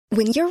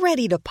When you're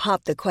ready to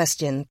pop the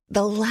question,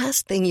 the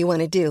last thing you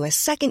want to do is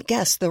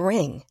second-guess the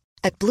ring.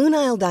 At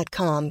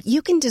BlueNile.com,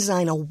 you can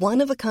design a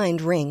one-of-a-kind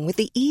ring with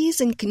the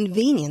ease and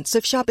convenience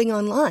of shopping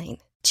online.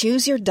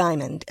 Choose your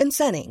diamond and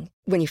setting.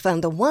 When you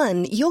find the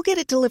one, you'll get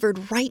it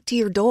delivered right to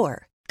your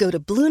door. Go to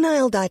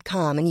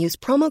BlueNile.com and use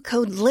promo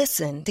code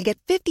LISTEN to get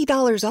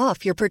 $50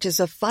 off your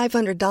purchase of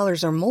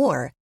 $500 or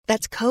more.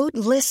 That's code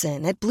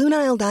LISTEN at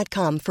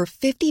BlueNile.com for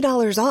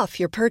 $50 off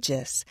your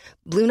purchase.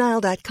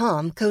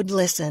 BlueNile.com, code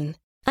LISTEN.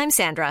 I'm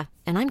Sandra,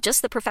 and I'm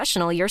just the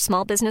professional your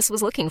small business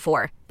was looking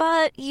for.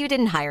 But you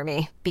didn't hire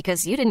me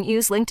because you didn't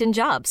use LinkedIn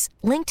Jobs.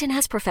 LinkedIn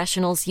has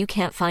professionals you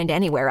can't find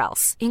anywhere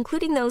else,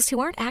 including those who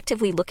aren't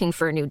actively looking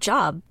for a new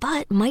job,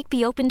 but might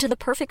be open to the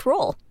perfect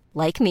role,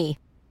 like me.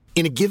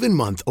 In a given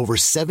month, over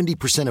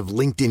 70% of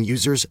LinkedIn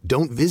users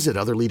don't visit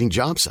other leading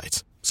job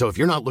sites. So if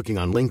you're not looking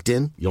on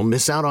LinkedIn, you'll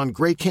miss out on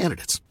great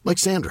candidates like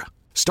Sandra.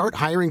 Start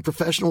hiring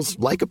professionals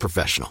like a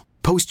professional.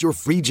 Post your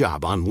free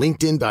job on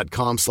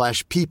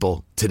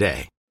linkedin.com/people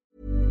today.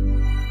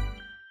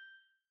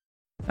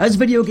 As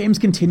video games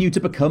continue to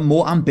become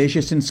more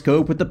ambitious in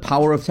scope with the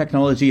power of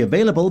technology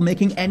available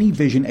making any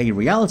vision a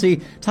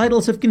reality,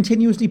 titles have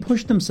continuously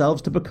pushed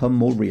themselves to become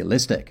more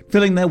realistic.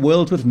 Filling their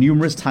world with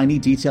numerous tiny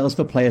details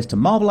for players to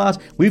marvel at,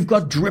 we've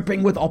got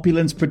dripping with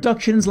opulence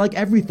productions like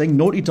everything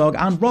Naughty Dog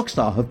and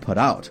Rockstar have put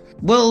out.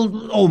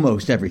 Well,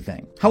 almost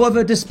everything.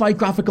 However, despite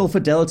graphical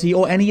fidelity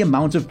or any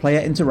amount of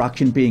player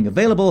interaction being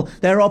available,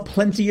 there are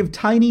plenty of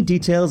tiny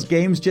details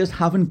games just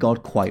haven't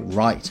got quite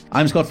right.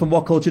 I'm Scott from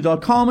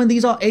WhatCulture.com, and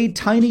these are 8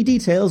 tiny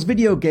details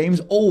video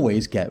games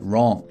always get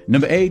wrong.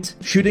 Number 8.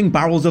 Shooting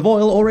barrels of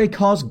oil or a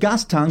car's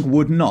gas tank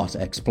would not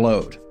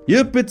explode.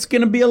 Yep, it's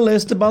gonna be a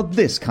list about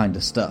this kind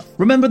of stuff.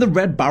 Remember the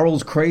red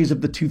barrels craze of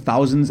the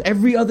 2000s?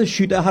 Every other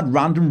shooter had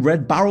random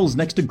red barrels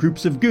next to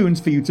groups of goons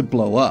for you to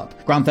blow up.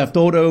 Grand Theft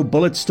Auto,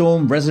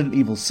 Bulletstorm, Resident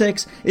Evil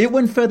 6, it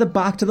went further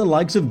back to the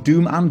likes of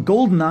Doom and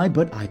GoldenEye,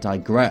 but I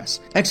digress.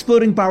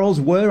 Exploding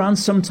barrels were and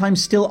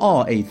sometimes still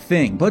are a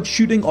thing, but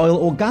shooting oil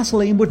or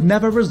gasoline would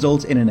never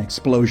result in an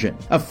explosion.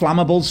 A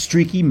flammable,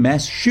 streaky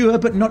mess, sure,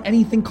 but not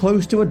anything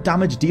close to a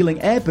damage-dealing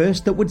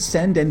airburst that would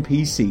send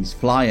NPCs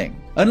flying.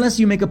 Unless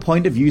you make a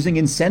point of using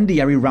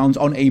incendiary rounds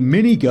on a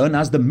minigun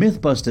as the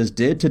Mythbusters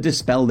did to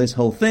dispel this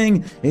whole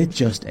thing, it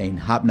just ain't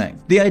happening.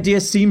 The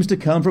idea seems to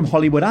come from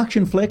Hollywood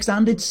action flicks,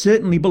 and it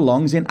certainly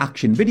belongs in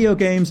action video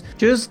games,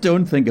 just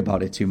don't think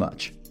about it too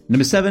much.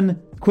 Number 7.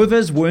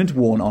 Quivers weren't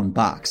worn on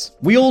backs.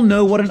 We all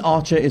know what an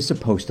archer is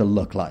supposed to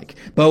look like.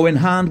 Bow in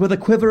hand with a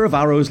quiver of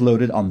arrows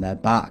loaded on their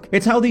back.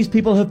 It's how these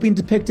people have been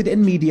depicted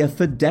in media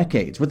for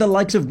decades, with the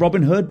likes of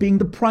Robin Hood being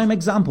the prime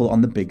example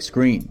on the big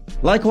screen.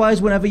 Likewise,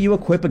 whenever you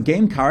equip a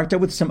game character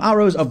with some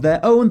arrows of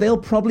their own, they'll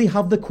probably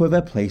have the quiver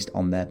placed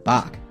on their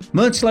back.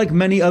 Much like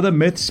many other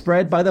myths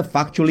spread by the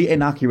factually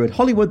inaccurate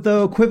Hollywood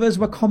though, quivers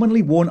were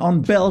commonly worn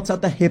on belts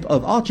at the hip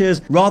of archers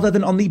rather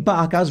than on the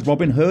back as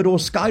Robin Hood or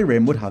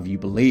Skyrim would have you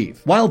believe.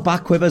 While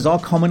back quivers are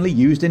commonly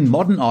used in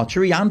modern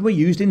archery and were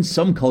used in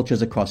some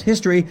cultures across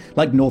history,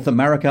 like North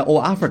America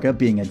or Africa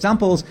being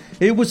examples,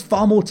 it was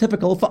far more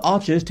typical for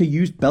archers to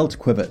use belt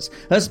quivers,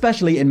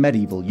 especially in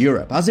medieval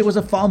Europe, as it was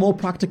a far more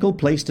practical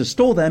place to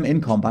store them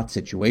in combat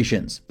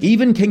situations.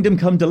 Even Kingdom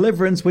Come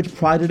Deliverance, which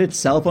prided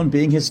itself on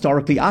being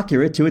historically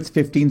accurate to its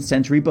 15th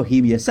century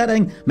Bohemia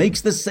setting,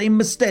 makes the same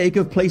mistake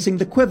of placing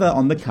the quiver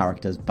on the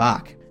character's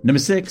back. Number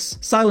 6.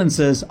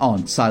 Silencers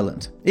aren't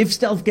silent. If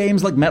stealth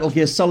games like Metal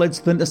Gear Solid,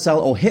 Splinter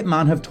Cell or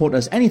Hitman have taught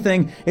us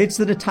anything, it's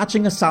that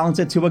attaching a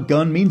silencer to a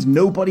gun means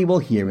nobody will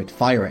hear it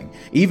firing,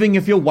 even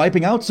if you're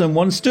wiping out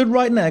someone stood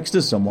right next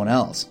to someone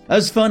else.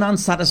 As fun and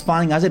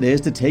satisfying as it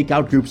is to take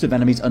out groups of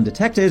enemies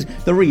undetected,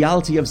 the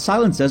reality of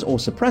silencers or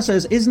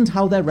suppressors isn't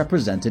how they're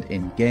represented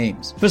in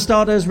games. For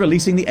starters,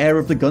 releasing the air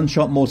of the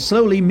gunshot more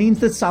slowly means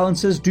that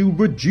silencers do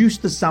reduce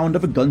the sound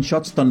of a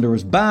gunshot's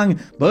thunderous bang,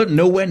 but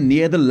nowhere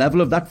near the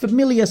level of that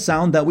familiar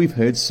sound that we've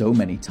heard so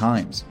many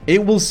times.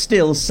 It will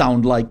still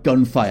sound like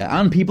gunfire,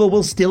 and people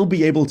will still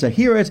be able to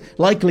hear it,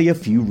 likely a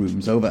few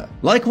rooms over.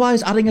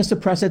 Likewise, adding a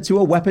suppressor to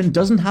a weapon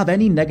doesn't have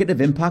any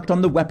negative impact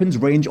on the weapon's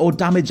range or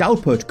damage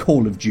output,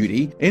 Call of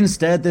Duty.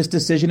 Instead, this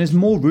decision is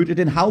more rooted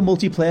in how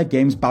multiplayer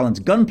games balance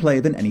gunplay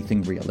than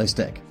anything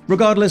realistic.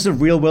 Regardless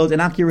of real-world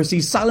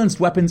inaccuracies, silenced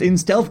weapons in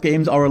stealth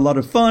games are a lot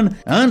of fun,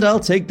 and I'll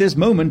take this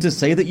moment to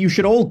say that you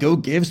should all go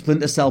give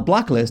Splinter Cell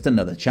Blacklist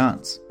another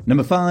chance.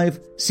 Number 5.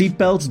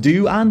 Seatbelts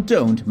do and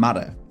don't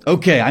matter.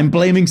 Okay, I'm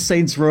blaming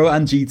Saints Row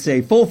and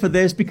GTA 4 for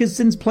this because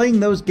since playing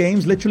those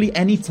games, literally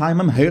any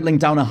time I'm hurtling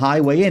down a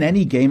highway in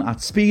any game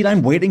at speed,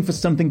 I'm waiting for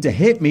something to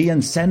hit me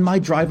and send my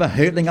driver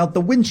hurtling out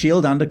the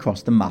windshield and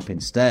across the map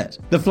instead.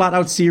 The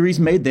Flatout series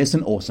made this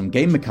an awesome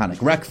game mechanic.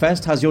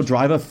 Wreckfest has your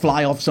driver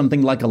fly off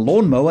something like a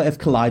lawnmower if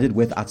collided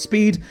with at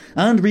speed,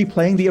 and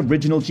replaying the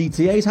original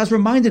GTAs has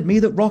reminded me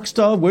that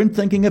Rockstar weren't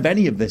thinking of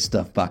any of this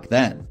stuff back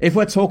then. If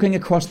we're talking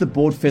across the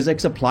board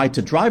physics applied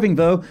to driving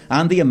though,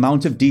 and the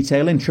amount of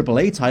detail in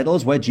AAA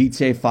titles where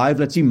GTA 5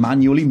 lets you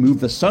manually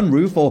move the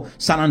sunroof or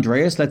San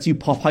Andreas lets you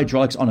pop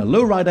hydraulics on a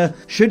lowrider,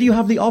 should you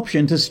have the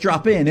option to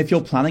strap in if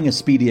you're planning a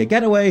speedier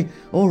getaway,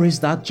 or is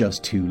that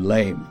just too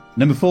lame?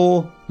 Number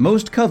 4.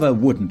 Most cover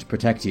wouldn't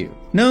protect you.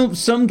 No,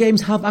 some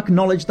games have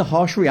acknowledged the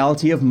harsh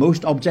reality of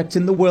most objects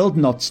in the world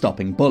not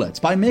stopping bullets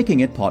by making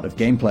it part of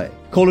gameplay.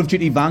 Call of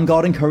Duty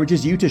Vanguard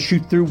encourages you to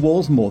shoot through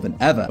walls more than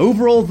ever.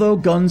 Overall though,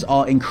 guns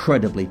are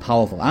incredibly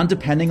powerful, and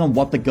depending on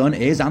what the gun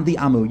is and the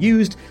ammo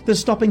used, the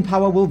stopping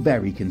power will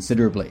vary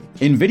considerably.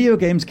 In video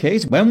games'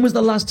 case, when was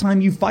the last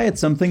time you fired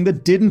something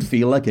that didn't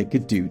feel like it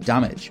could do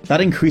damage? That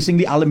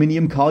increasingly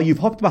aluminium car you've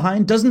hopped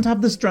behind doesn't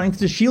have the strength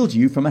to shield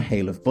you from a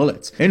hail of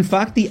bullets. In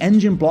fact, the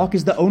engine block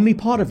is the only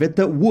part of it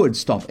that would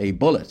stop a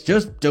bullet.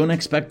 Just don't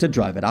expect to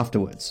drive it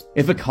afterwards.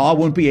 If a car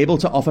won't be able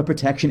to offer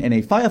protection in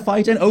a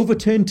firefight, an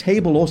overturned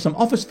table or some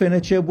office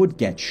furniture would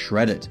get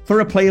shredded. For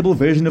a playable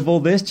version of all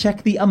this,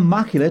 check the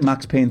immaculate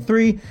Max Payne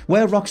 3,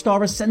 where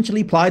Rockstar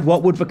essentially applied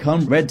what would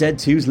become Red Dead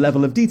 2's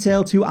level of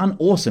detail to an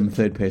awesome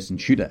third-person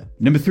shooter.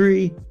 Number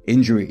 3.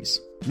 Injuries.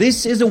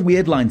 This is a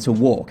weird line to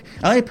walk.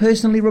 I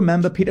personally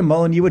remember Peter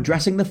Molyneux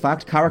addressing the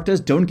fact characters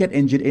don't get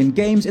injured in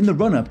games in the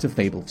run-up to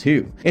Fable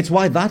 2. It's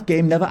why that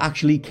game never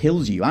actually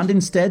kills you, and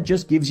instead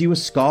just gives you a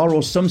scar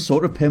or some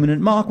sort of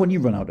permanent mark when you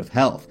run out of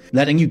health,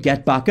 letting you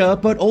get back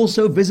up, but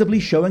also visibly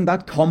showing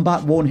that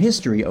combat-worn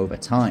history over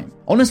time.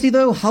 Honestly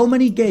though, how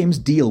many games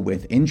deal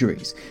with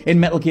injuries? In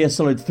Metal Gear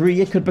Solid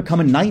 3, it could become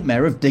a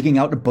nightmare of digging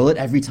out a bullet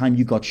every time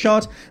you got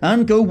shot,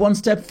 and go one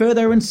step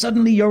further and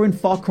suddenly you're in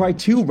Far Cry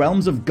 2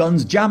 realms of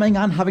guns jamming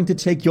and having to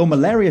take your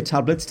malaria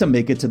tablets to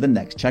make it to the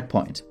next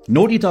checkpoint.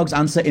 Naughty Dog's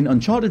answer in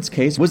Uncharted's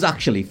case was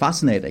actually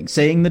fascinating,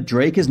 saying that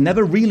Drake is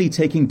never really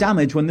taking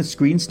damage when the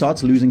screen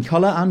starts losing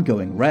color and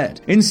going red.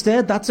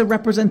 Instead, that's a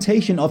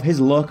representation of his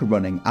luck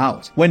running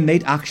out. When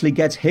Nate actually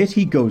gets hit,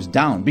 he goes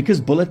down,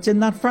 because bullets in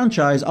that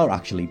franchise are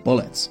actually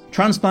bullets.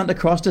 Transplant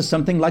across to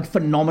something like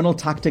phenomenal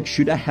tactics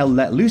shooter Hell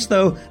Let Loose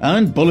though,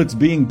 and bullets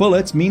being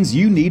bullets means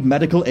you need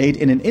medical aid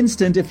in an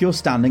instant if you're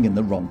standing in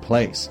the wrong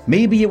place.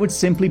 Maybe it would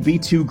simply be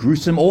too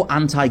gruesome or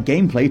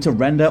anti-gameplay to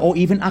render or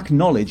even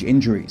acknowledge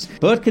injuries.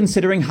 But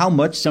considering how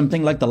much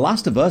something like The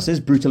Last of Us is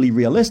brutally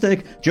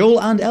realistic,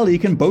 Joel and Ellie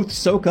can both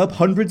soak up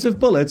hundreds of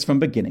bullets from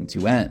beginning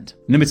to end.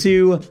 Number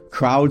 2.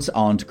 Crowds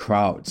aren't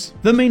crowds.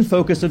 The main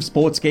focus of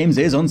sports games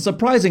is,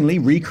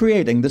 unsurprisingly,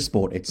 recreating the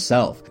sport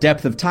itself.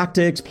 Depth of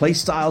tactics, play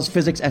styles,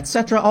 physics,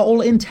 etc. are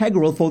all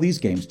integral for these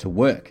games to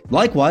work.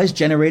 Likewise,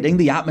 generating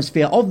the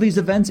atmosphere of these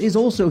events is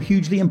also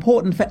hugely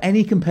important for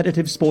any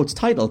competitive sports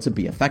title to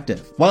be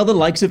effective. While the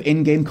likes of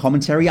in-game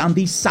commentary and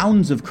the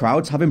sounds of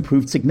crowds have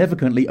improved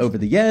significantly over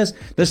the years,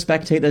 the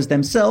spectators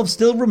themselves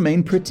still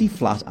remain pretty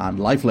flat and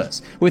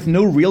lifeless, with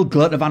no real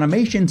glut of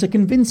animation to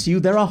convince you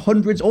there are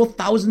hundreds or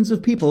thousands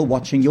of people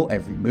watching your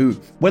every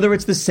move. Whether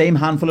it's the same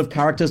handful of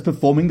characters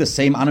performing the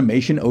same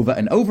animation over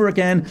and over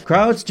again,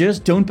 crowds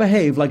just don't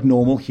behave like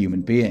normal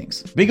human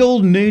beings. Big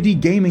old nerdy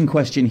gaming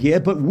question here,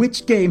 but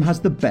which game has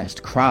the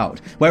best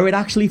crowd, where it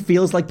actually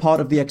feels like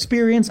part of the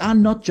experience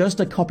and not just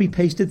a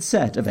copy-pasted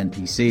set of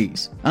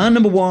NPCs? And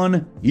number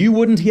 1, you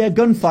wouldn't hear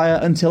gunfire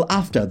until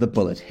after the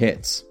bullet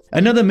hits.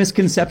 Another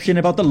misconception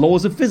about the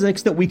laws of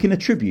physics that we can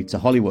attribute to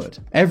Hollywood.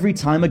 Every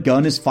time a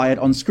gun is fired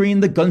on screen,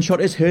 the gunshot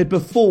is heard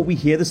before we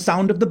hear the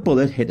sound of the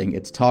bullet hitting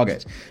its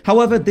target.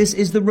 However, this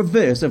is the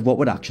reverse of what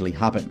would actually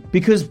happen.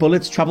 Because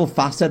bullets travel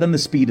faster than the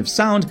speed of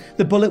sound,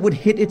 the bullet would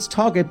hit its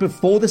target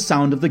before the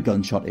sound of the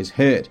gunshot is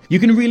heard. You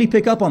can really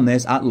pick up on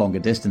this at longer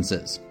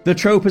distances. The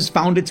trope has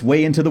found its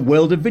way into the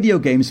world of video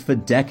games for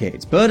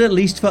decades, but at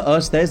least for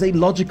us, there's a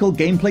logical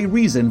gameplay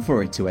reason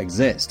for it to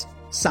exist.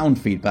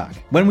 Sound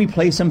feedback. When we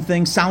play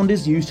something, sound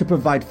is used to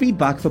provide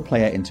feedback for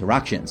player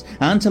interactions,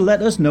 and to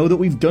let us know that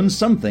we've done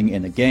something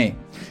in a game.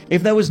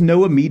 If there was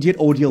no immediate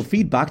audio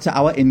feedback to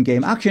our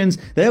in-game actions,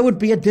 there would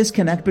be a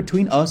disconnect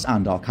between us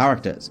and our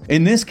characters.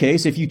 In this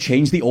case, if you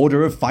change the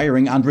order of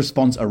firing and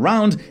response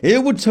around,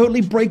 it would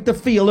totally break the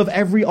feel of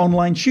every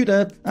online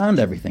shooter and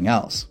everything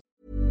else.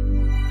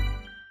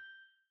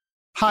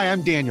 Hi,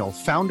 I'm Daniel,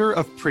 founder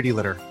of Pretty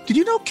Litter. Did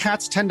you know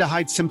cats tend to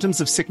hide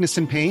symptoms of sickness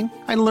and pain?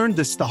 I learned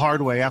this the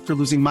hard way after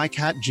losing my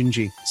cat,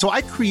 Gingy. So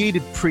I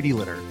created Pretty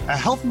Litter, a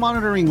health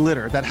monitoring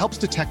litter that helps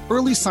detect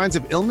early signs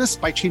of illness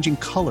by changing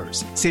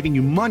colors, saving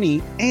you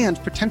money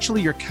and potentially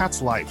your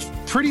cat's life.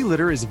 Pretty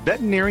Litter is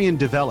veterinarian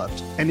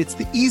developed, and it's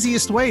the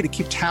easiest way to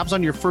keep tabs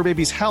on your fur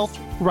baby's health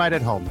right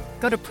at home.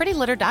 Go to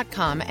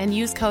prettylitter.com and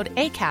use code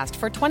ACAST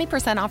for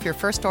 20% off your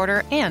first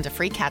order and a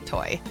free cat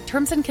toy.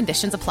 Terms and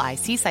conditions apply.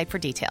 See site for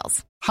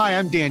details. Hi,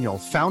 I'm Daniel,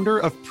 founder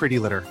of Pretty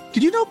Litter.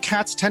 Did you know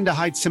cats tend to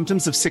hide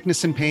symptoms of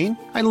sickness and pain?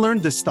 I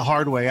learned this the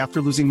hard way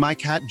after losing my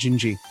cat,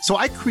 Gingy. So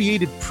I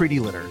created Pretty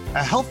Litter,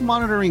 a health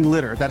monitoring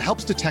litter that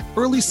helps detect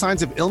early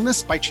signs of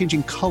illness by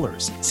changing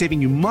colors, saving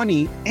you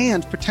money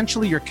and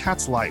potentially your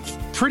cat's life.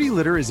 Pretty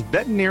Litter is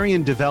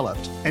veterinarian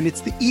developed, and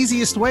it's the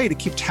easiest way to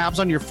keep tabs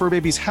on your fur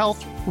baby's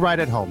health right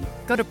at home.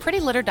 Go to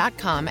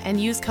prettylitter.com and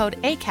use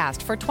code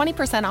ACAST for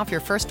 20% off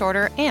your first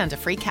order and a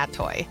free cat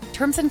toy.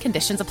 Terms and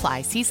conditions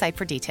apply. See site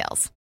for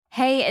details.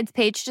 Hey, it's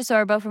Paige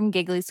DeSorbo from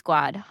Giggly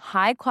Squad.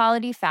 High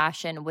quality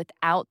fashion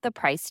without the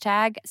price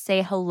tag.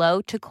 Say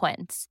hello to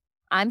Quince.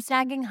 I'm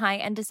snagging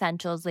high-end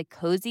essentials like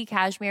cozy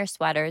cashmere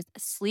sweaters,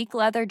 sleek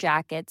leather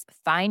jackets,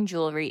 fine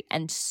jewelry,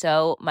 and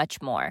so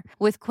much more.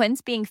 With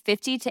Quince being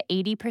 50 to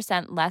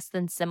 80% less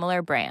than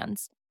similar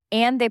brands.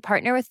 And they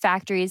partner with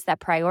factories that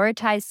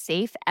prioritize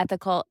safe,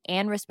 ethical,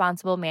 and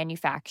responsible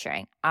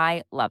manufacturing.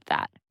 I love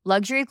that.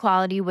 Luxury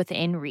quality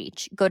within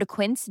reach. Go to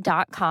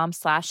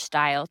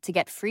quince.com/style to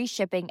get free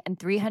shipping and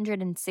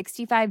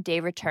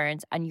 365-day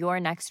returns on your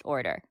next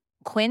order.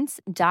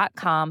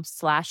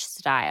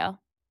 Quince.com/style.